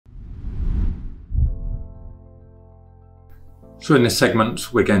So in this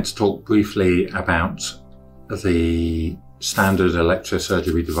segment, we're going to talk briefly about the standard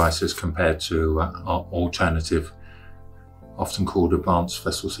electrosurgery devices compared to our alternative, often called advanced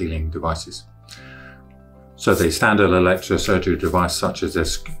vessel sealing devices. So the standard electrosurgery device, such as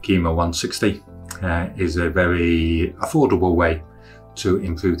this Gima 160, is a very affordable way to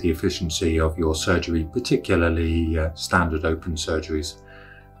improve the efficiency of your surgery, particularly standard open surgeries,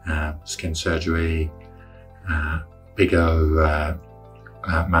 skin surgery, bigger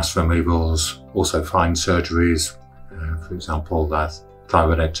mass removals, also fine surgeries, for example,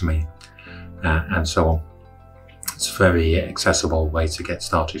 thyroidectomy, and so on. It's a very accessible way to get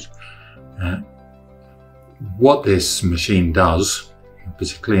started. What this machine does,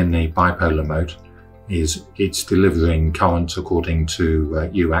 particularly in the bipolar mode, is it's delivering current according to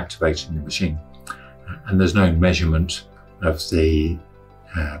you activating the machine. And there's no measurement of the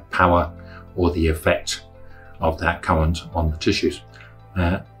power or the effect of that current on the tissues.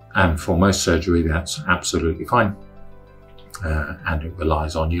 And for most surgery, that's absolutely fine. And it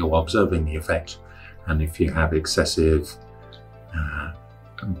relies on you observing the effect. And if you have excessive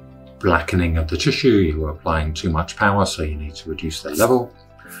blackening of the tissue, you're applying too much power, so you need to reduce the level.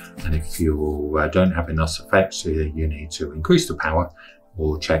 And if you don't have enough effects, you need to increase the power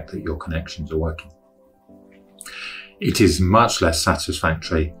or check that your connections are working. It is much less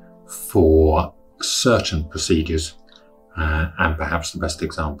satisfactory for certain procedures, and perhaps the best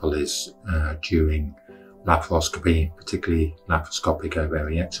example is during laparoscopy, particularly laparoscopic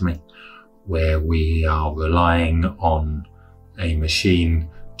ovariectomy, where we are relying on a machine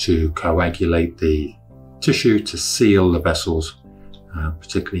to coagulate the tissue, to seal the vessels,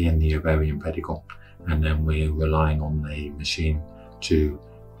 particularly in the ovarian pedicle, and then we're relying on the machine to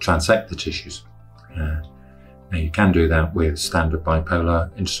transect the tissues. Now you can do that with standard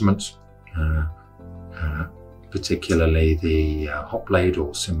bipolar instruments, particularly the hot blade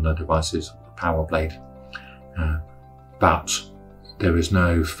or similar devices, the power blade, but there is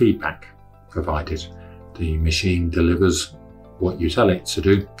no feedback provided. The machine delivers what you tell it to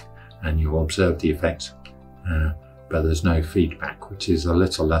do and you observe the effect, but there's no feedback, which is a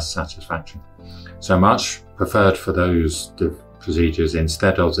little less satisfactory. So much preferred for those procedures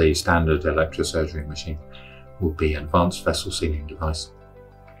instead of the standard electrosurgery machine would be an advanced vessel sealing device.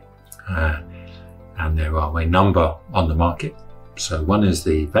 And there are a number on the market. So one is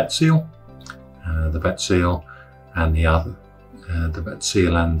the VetSeal, and the VetSeal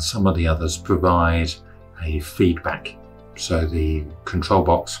and some of the others provide a feedback. So the control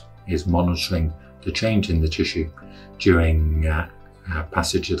box is monitoring the change in the tissue during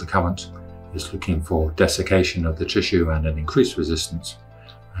passage of the current, is looking for desiccation of the tissue and an increased resistance.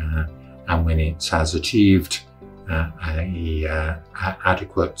 And when it has achieved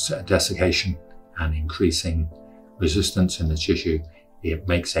adequate desiccation and increasing resistance in the tissue, it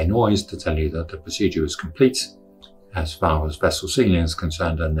makes a noise to tell you that the procedure is complete as far as vessel sealing is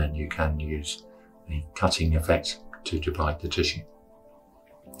concerned, and then you can use the cutting effect to divide the tissue.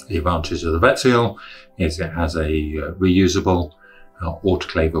 The advantage of the VetSeal is it has a reusable,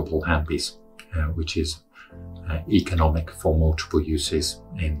 autoclavable handpiece, which is economic for multiple uses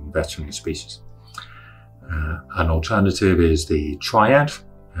in veterinary species. An alternative is the Triad,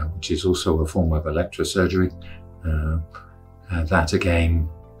 which is also a form of electrosurgery. That again,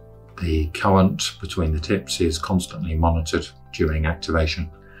 the current between the tips is constantly monitored during activation,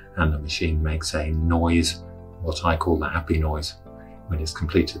 and the machine makes a noise, what I call the happy noise, when it's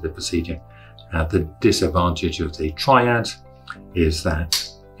completed the procedure. The disadvantage of the Triad is that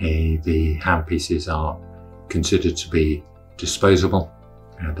the handpieces are considered to be disposable.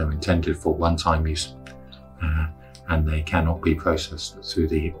 They're intended for one-time use, and they cannot be processed through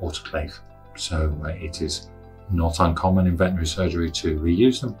the autoclave. So it is not uncommon in veterinary surgery to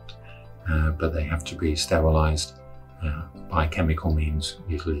reuse them, but they have to be sterilized by chemical means,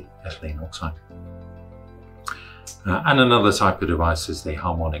 usually ethylene oxide. And another type of device is the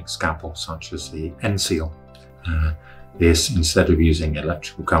harmonic scalpel, such as the N-Seal. This, instead of using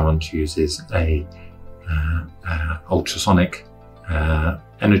electrical current, uses a ultrasonic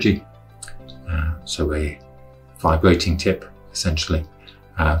energy, so a vibrating tip, essentially,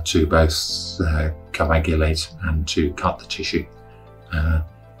 to both coagulate and to cut the tissue.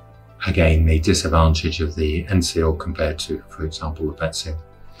 Again, the disadvantage of the N-Seal compared to, for example, the VetSeal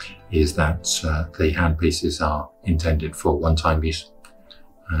is that the handpieces are intended for one-time use.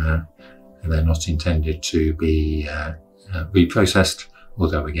 They're not intended to be reprocessed,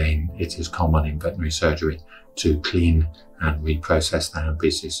 although again, it is common in veterinary surgery to clean and reprocess the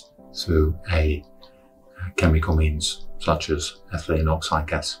handpieces through a chemical means such as ethylene oxide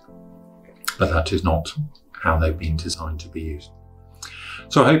gas. But that is not how they've been designed to be used.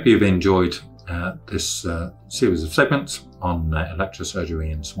 So I hope you've enjoyed this series of segments on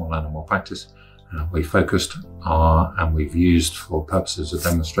electrosurgery in small animal practice. We focused and we've used for purposes of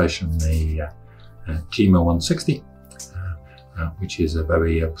demonstration the Gima 160, which is a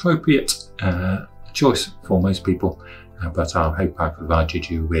very appropriate choice for most people, but I hope I provided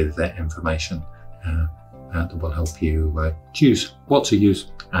you with information that will help you choose what to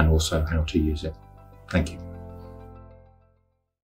use and also how to use it. Thank you.